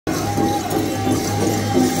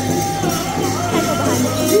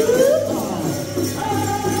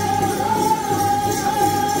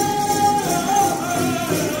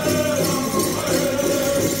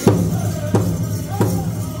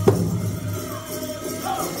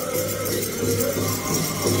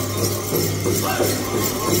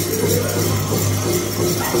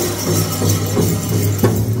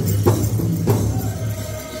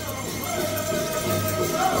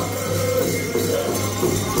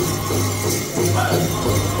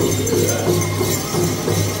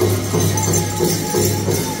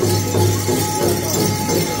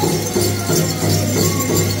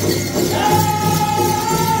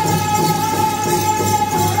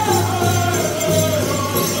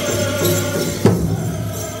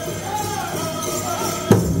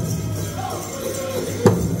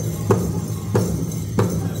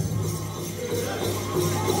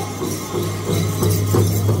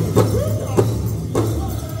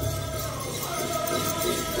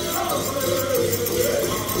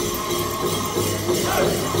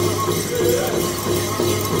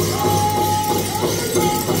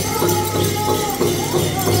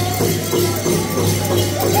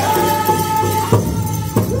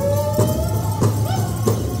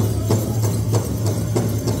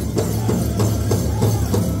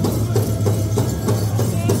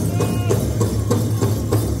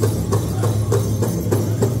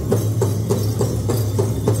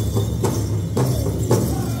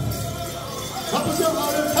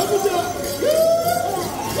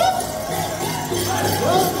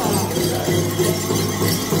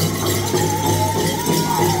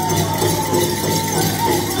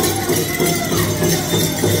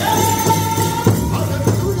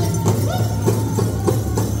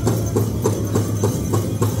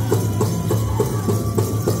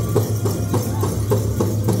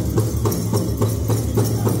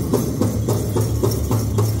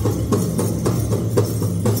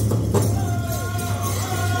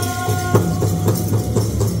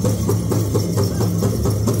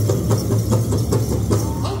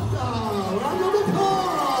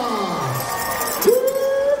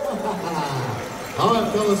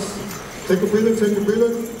Take a breather, take a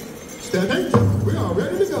breather. Stand. We are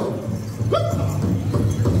ready to go.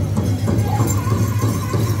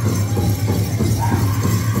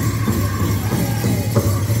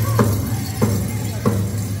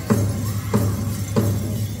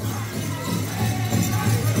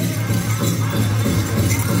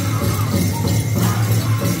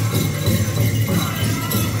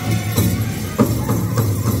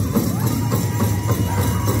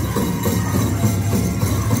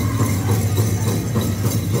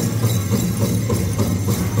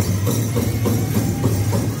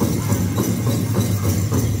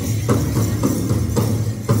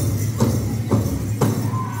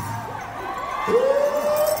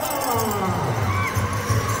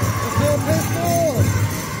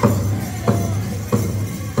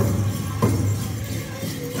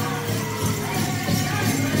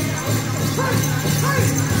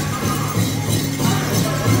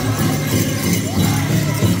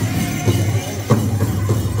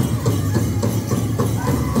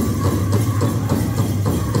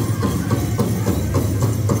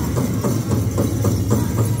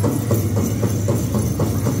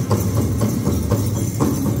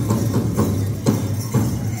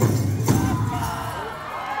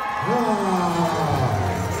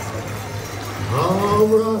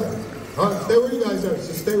 Stay where you guys are.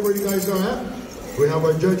 So stay where you guys are at. We have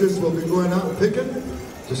our judges. We'll be going out and picking.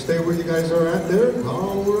 Just stay where you guys are at there.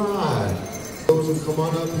 All right. Those who come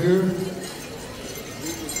on up here.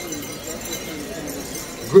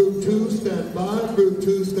 Group 2, stand by. Group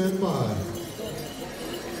 2, stand by.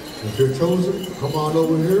 If you're chosen, come on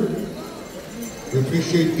over here. We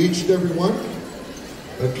appreciate each and every one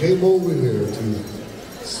that came over here to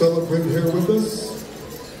celebrate here with us.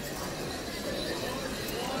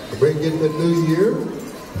 Bring in the new year.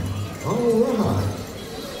 All right.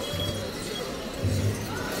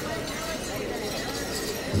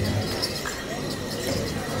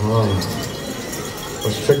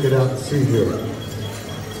 Let's check it out and see here.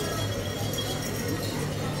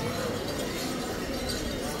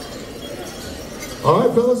 All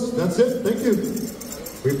right, fellas, that's it. Thank you.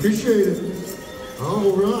 We appreciate it.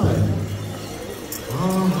 All right.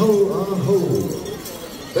 Aho.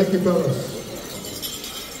 Thank you, fellas.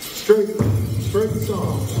 Straight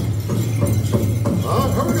song. All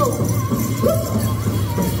right, here we go.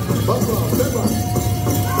 Powwow, stand by.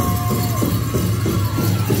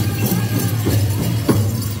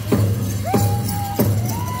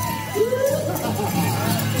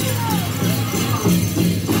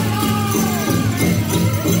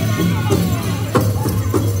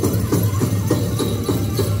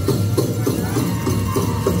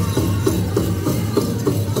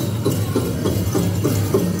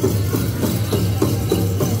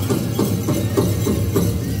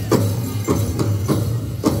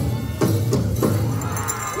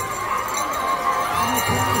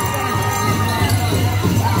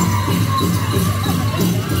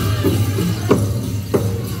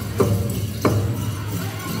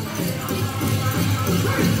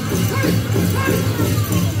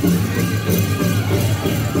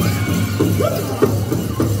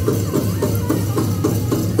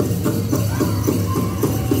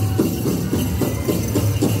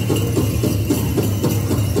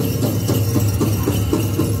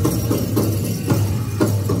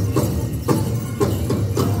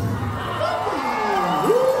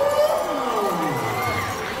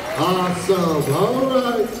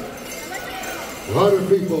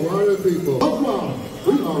 people, party people. Powwow,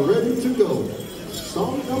 we are ready to go.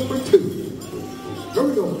 Song number 2. Here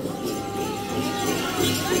we go.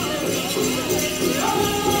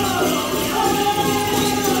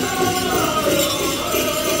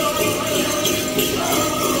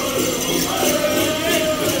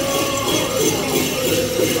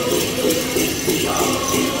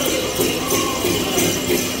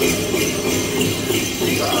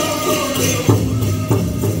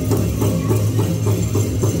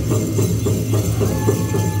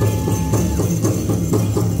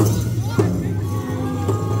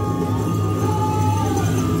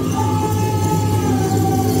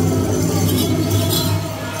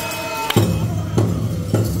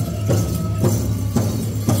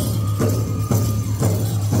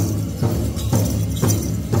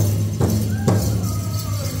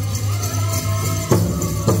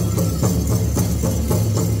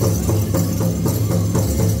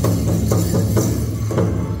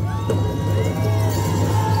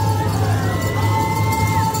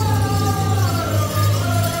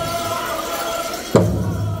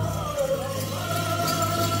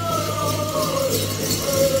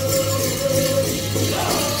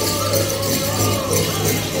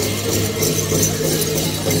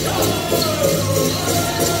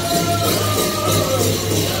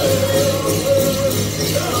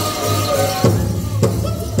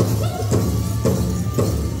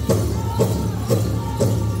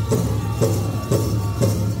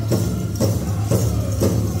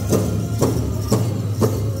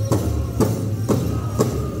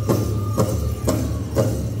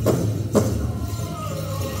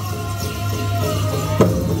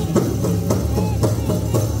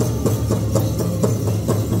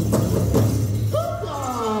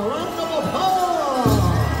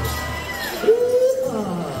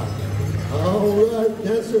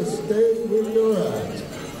 Dancers, stay where you're at.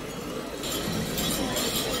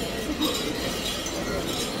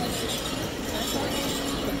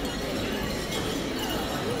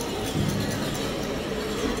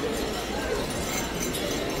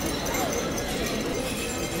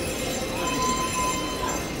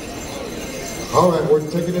 All right, we're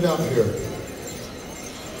taking it out here.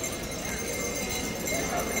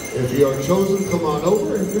 If you are chosen, come on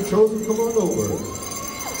over. If you're chosen, come on over.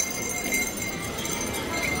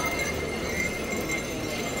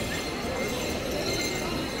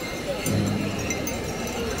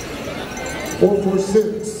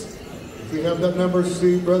 446. If you have that number,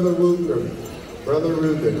 see Brother Reuben. Brother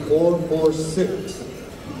Reuben, 446.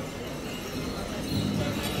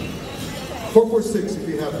 446 if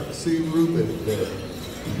you have it. See Reuben there.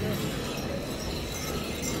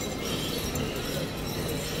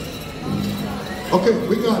 Okay,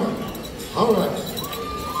 we got it. All right.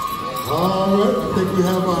 All right, I think we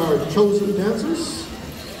have our chosen dancers.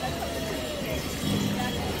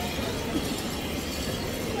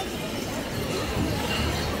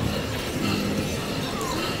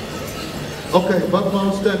 Okay,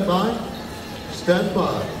 Buckmom, stand by. Stand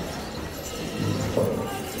by.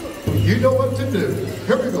 You know what to do.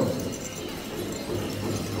 Here we go.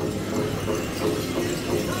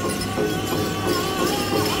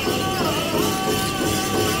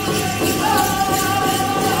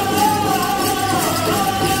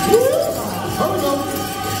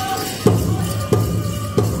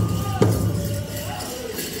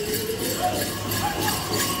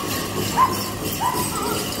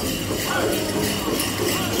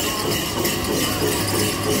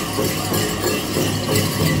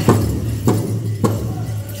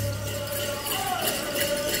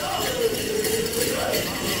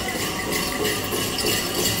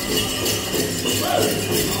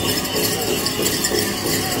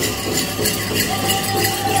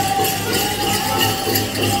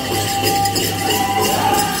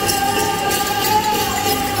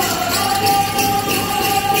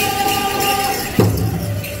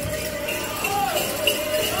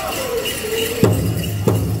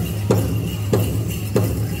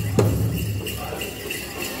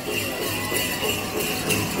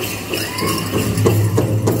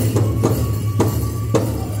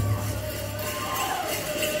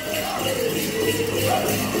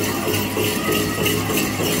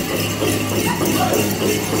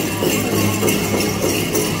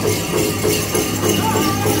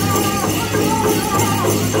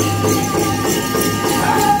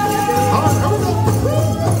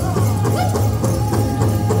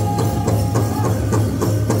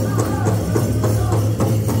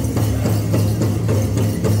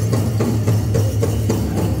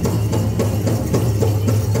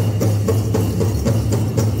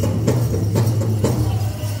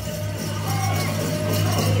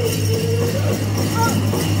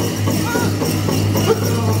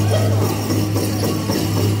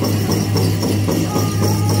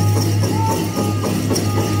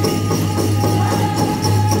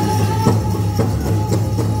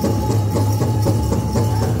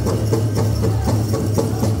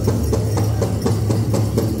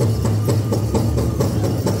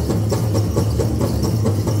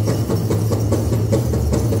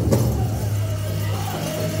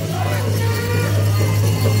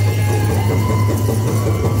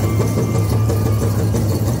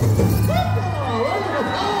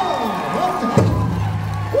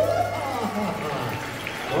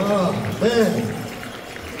 Man.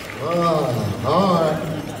 All right.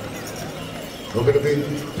 We're going to be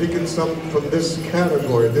picking some from this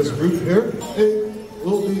category, this group here. 8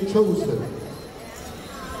 will be chosen.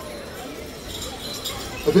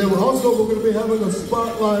 And then we're going to be having a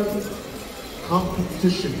spotlight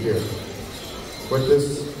competition here with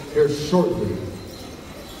this here shortly.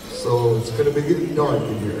 So it's going to be getting dark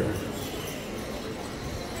in here.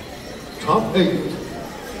 Top 8.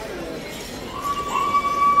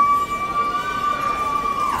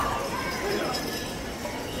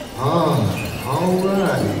 All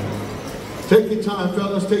right. Take your time,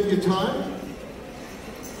 fellas, take your time.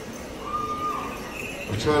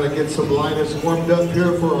 We're trying to get some liners warmed up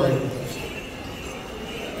here for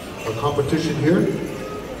our competition here.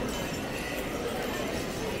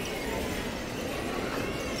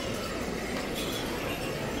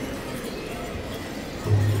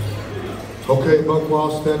 Okay,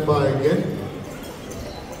 Powwow, stand by again.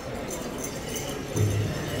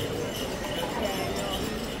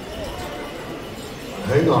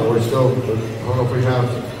 Hang on, we're still, I don't know if we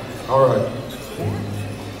have, all right.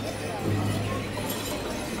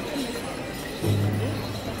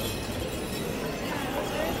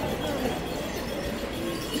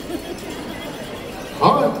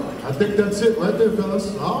 All right, I think that's it right there,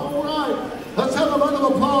 fellas. All right, let's have a round of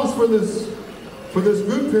applause for this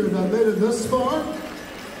group here that made it this far.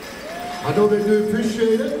 I know they do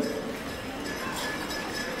appreciate it.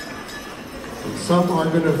 Some are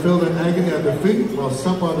going to feel the agony at defeat, while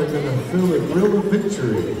some are going to feel the thrill of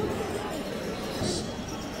victory.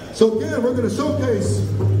 So again, we're going to showcase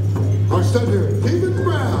our stud here, Keaven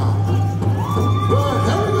Brown. Right,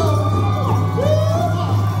 here we go.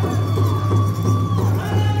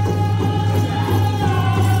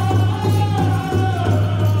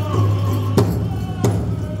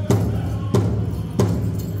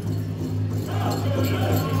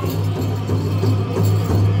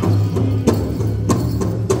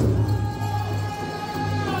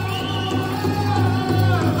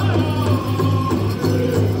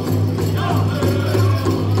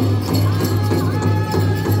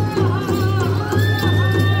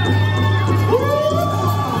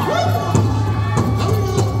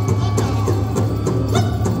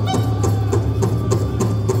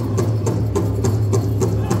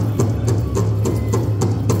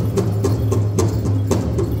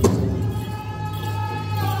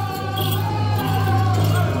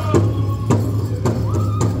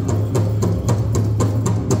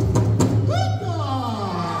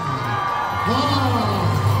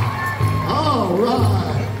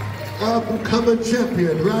 Up-and-coming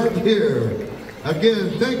champion right here.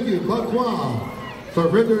 Again, thank you, Powwow, for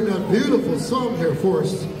rendering that beautiful song here for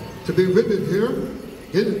us to be written here.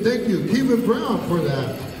 And thank you, Keaven Brown, for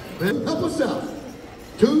that. Man, help us out.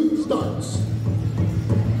 2 starts.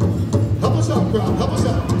 Help us out, crowd. Help us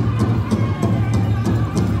out.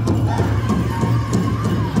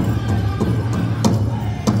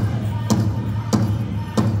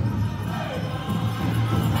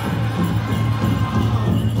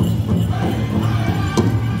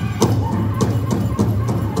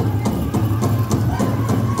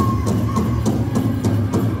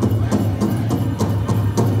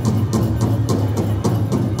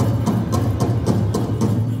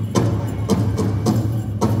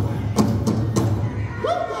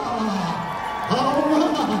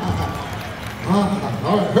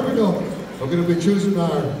 All right, here we go. We're going to be choosing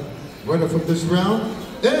our winner from this round.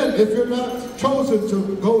 And if you're not chosen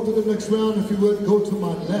to go to the next round, if you would, go to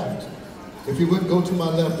my left. If you would, go to my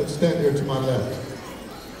left and stand here to my left.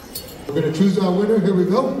 We're going to choose our winner. Here we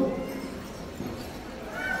go.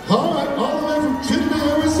 All right, all the way from Chile,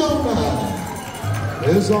 Arizona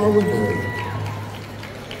is our winner.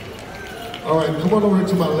 All right, come on over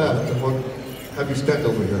to my left and we'll have you stand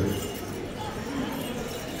over here.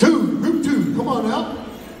 Group 2, come on out.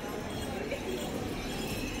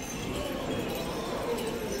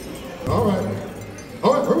 All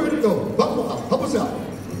right, we're ready to go. Powwow, help us out.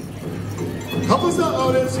 Help us out,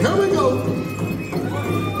 audience. Here we go.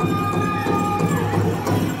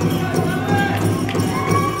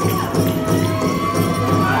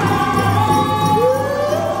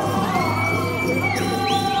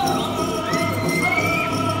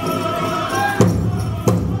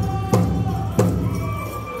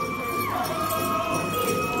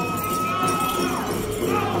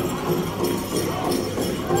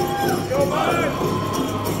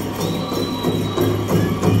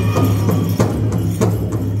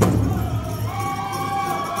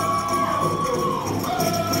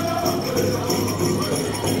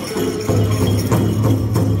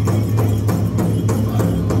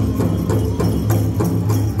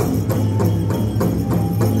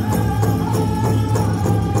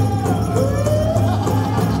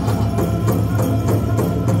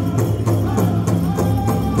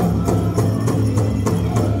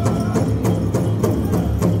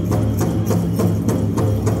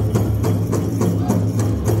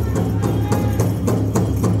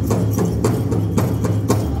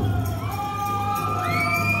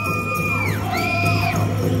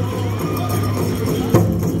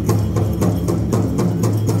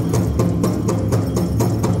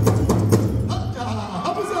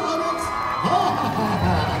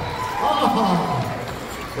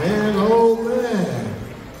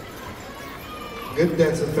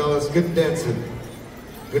 get dancing.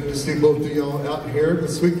 Good to see both of y'all out here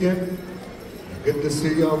this weekend. Good to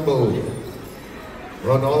see y'all both.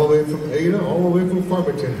 Run all the way from Ada, all the way from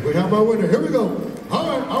Farmington. We have our winner. Here we go.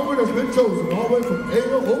 All right, our winner's been chosen all the way from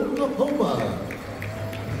Ada, Oklahoma.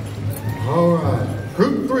 All right,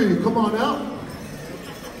 group 3, come on out.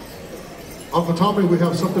 Uncle Tommy, we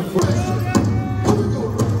have something for you.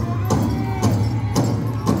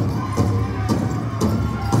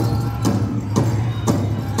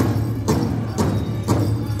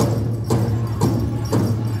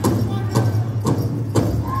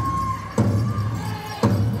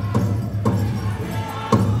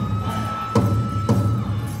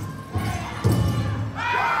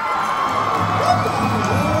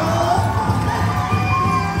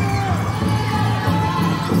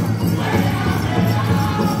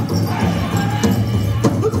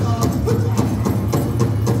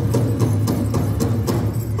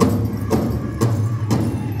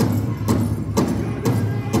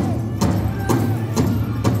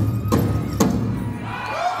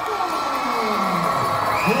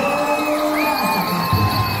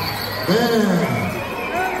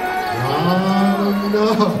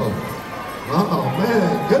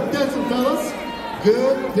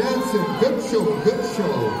 Good dancing, good show, good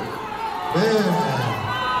show. Man,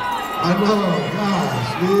 I know,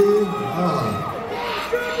 gosh, dude.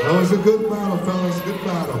 That was a good battle, fellas, good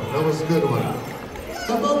battle. That was a good one.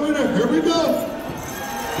 Come on, winner, here we go.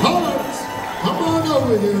 Hearts, come on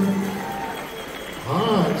over here. All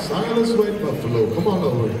right, Silas White Buffalo, come on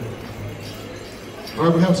over. All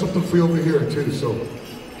right, we have something for you over here too, so.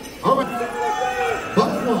 All right,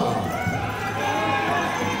 Powwow.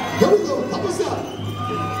 Here we go, help us out.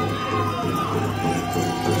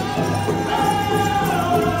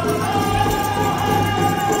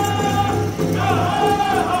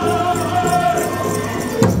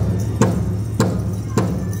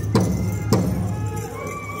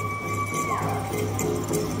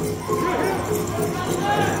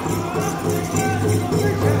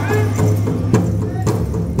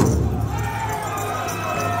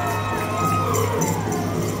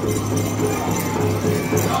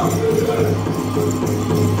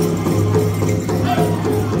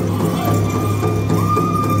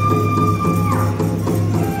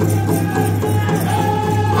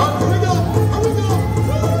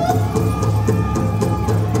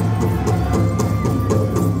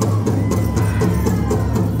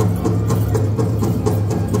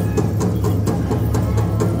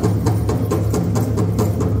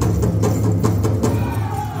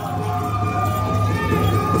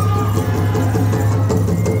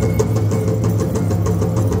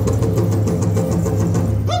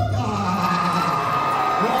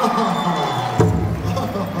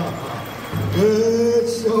 Good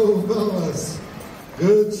show, fellas.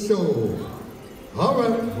 Good show. All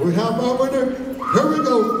right, we have our winner. Here we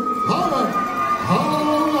go. All right,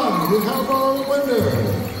 we have our winner.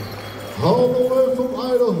 All the way from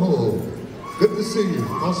Idaho. Good to see you.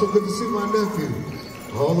 Also good to see my nephew.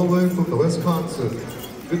 All the way from Wisconsin.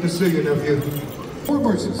 Good to see you, nephew. 4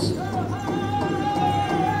 verses.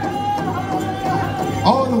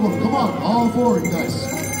 All of them, come on, all 4, guys.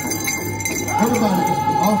 Everybody,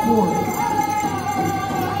 all 4.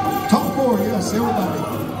 Top 4, yes, everybody.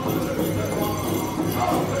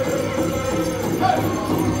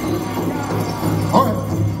 All right.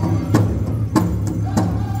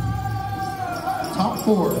 Top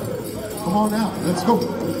 4. Come on out, let's go.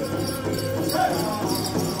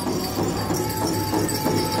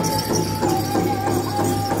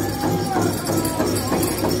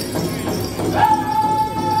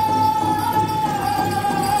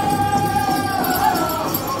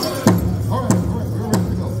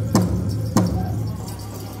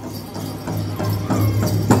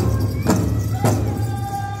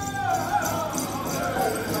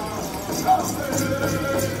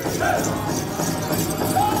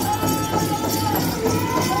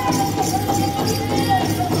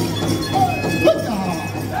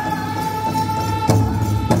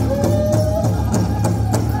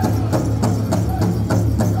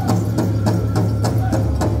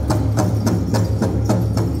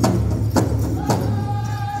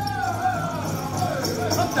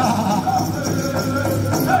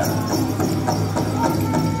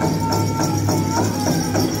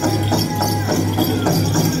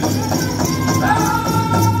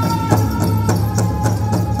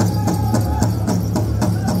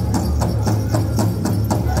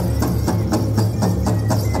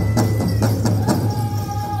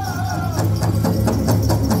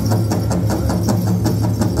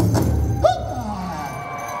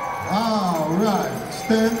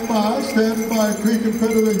 Stand by, Creek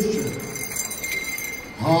Confederation.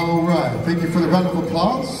 All right. thank you for the round of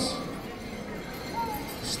applause.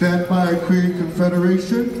 Stand by, Cree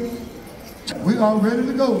Confederation. We are ready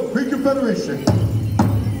to go. Cree Confederation.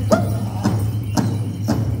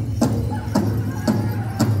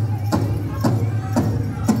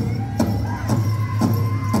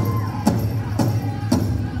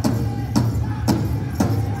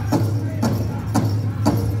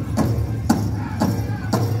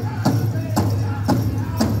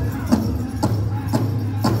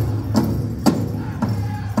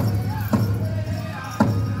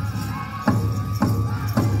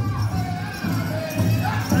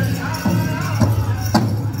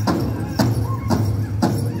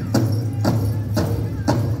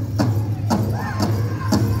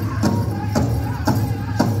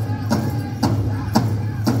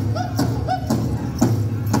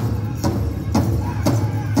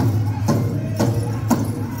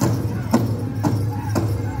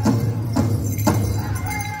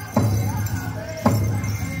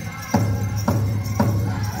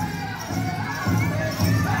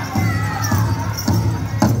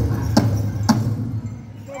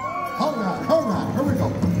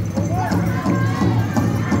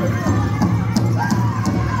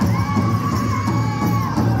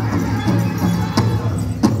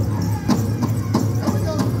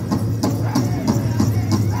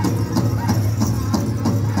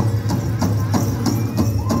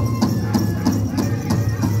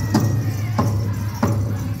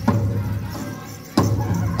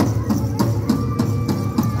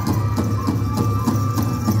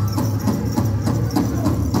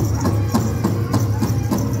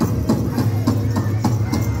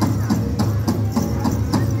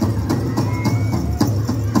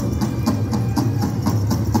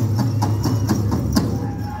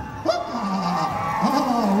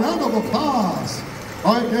 Applause.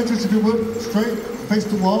 All right, dancers, if you would, straight, face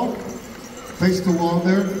the wall. Face the wall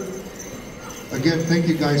there. Again, thank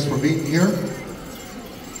you guys for being here.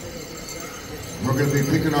 We're going to be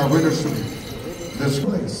picking our winners from this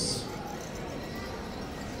place.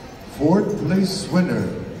 Fourth place winner.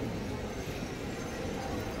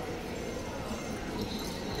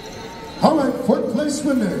 All right, fourth place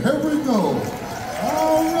winner. Here we go.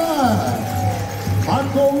 All right.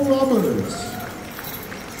 Michael Roberts.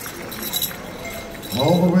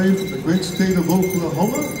 All the way from the great state of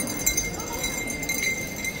Oklahoma.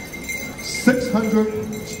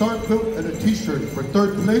 600 start belt and a t-shirt for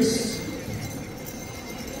third place.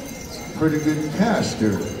 It's pretty good cash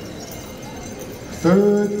there.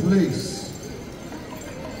 Third place.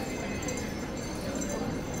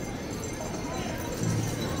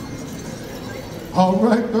 All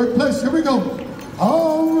right, third place, here we go.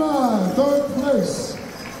 All right, third place.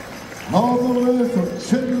 All the way from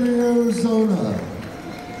Chinley, Arizona.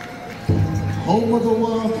 Home of the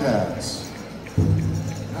Wildcats.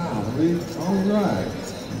 All right.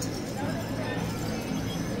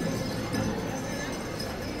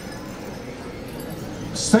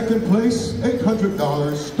 Second place,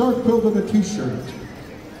 $800, start building a t-shirt.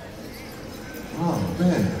 Oh,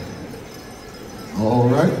 man. All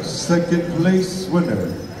right, second place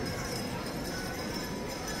winner.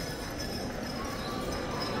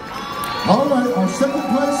 All right, our second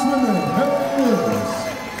place winner, here is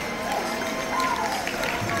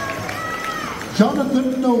Jonathan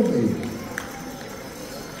Nomi.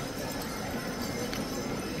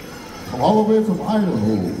 All the way from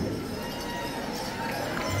Idaho.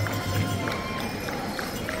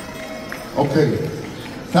 Okay,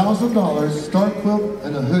 $1,000, start quilt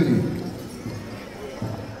and a hoodie.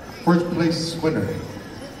 First place winner.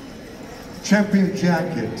 Champion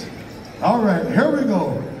jacket. All right, here we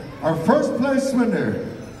go. Our first place winner,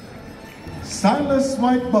 Silas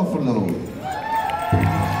White Buffalo.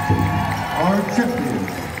 Our champion.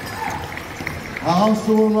 I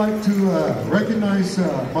also would like to recognize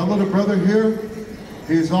my little brother here.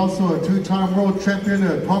 He's also a two-time world champion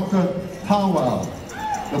at Ponca Powwow.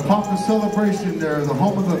 The Ponca celebration there, the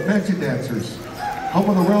home of the fancy dancers. Home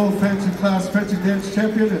of the World Fancy Class Fancy Dance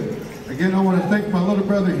Champion. And again, I want to thank my little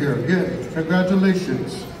brother here. Again,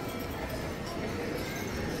 congratulations.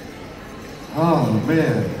 Oh,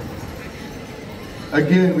 man.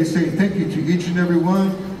 Again, we say thank you to each and every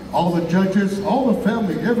one. All the judges, all the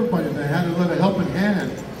family, everybody that had a little helping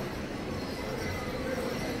hand.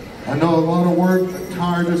 I know a lot of work,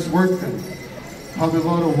 tireless work, and probably a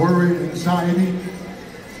lot of worry, anxiety,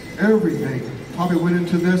 everything probably went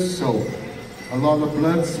into this, so a lot of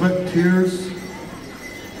blood, sweat, tears.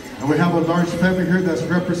 And we have a large family here that's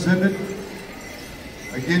represented.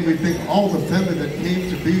 Again, we thank all the family that came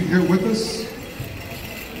to be here with us.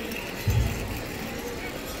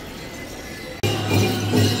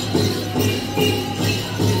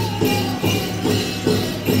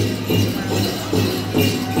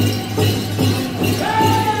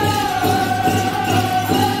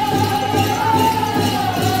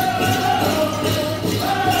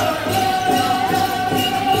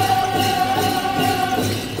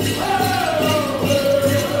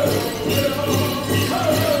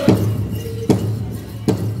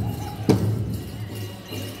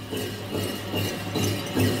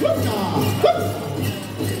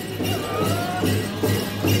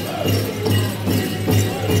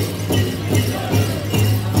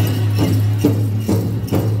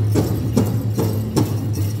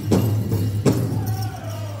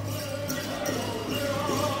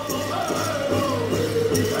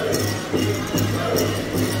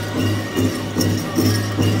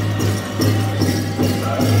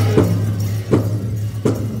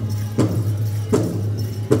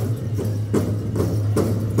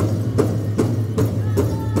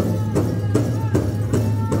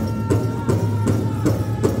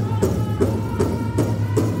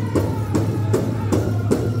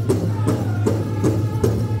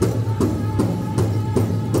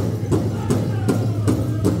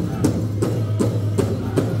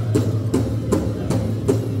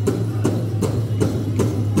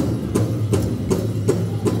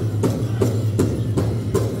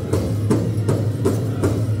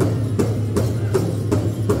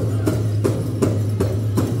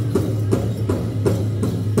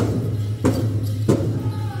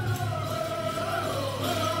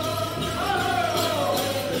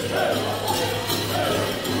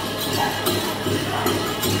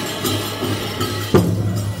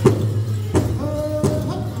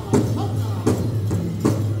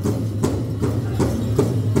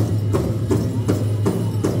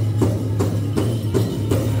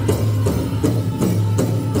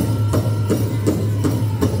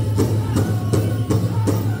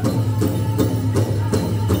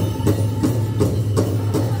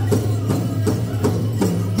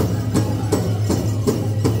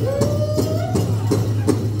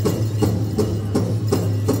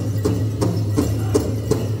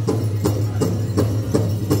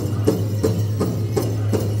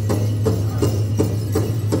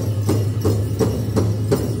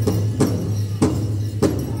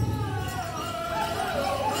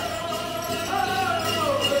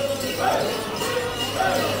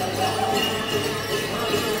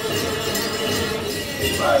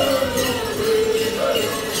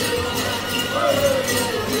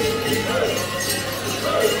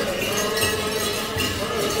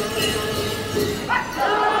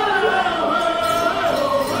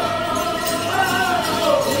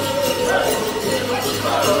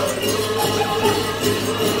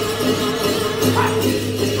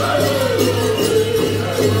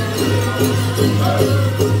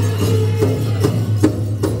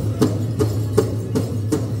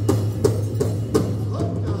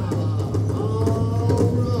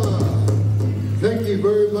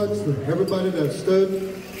 much for everybody that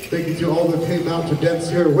stood. Thank you to all that came out to dance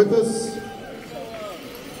here with us.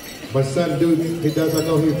 My son, dude, he does, I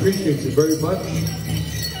know he appreciates it very much.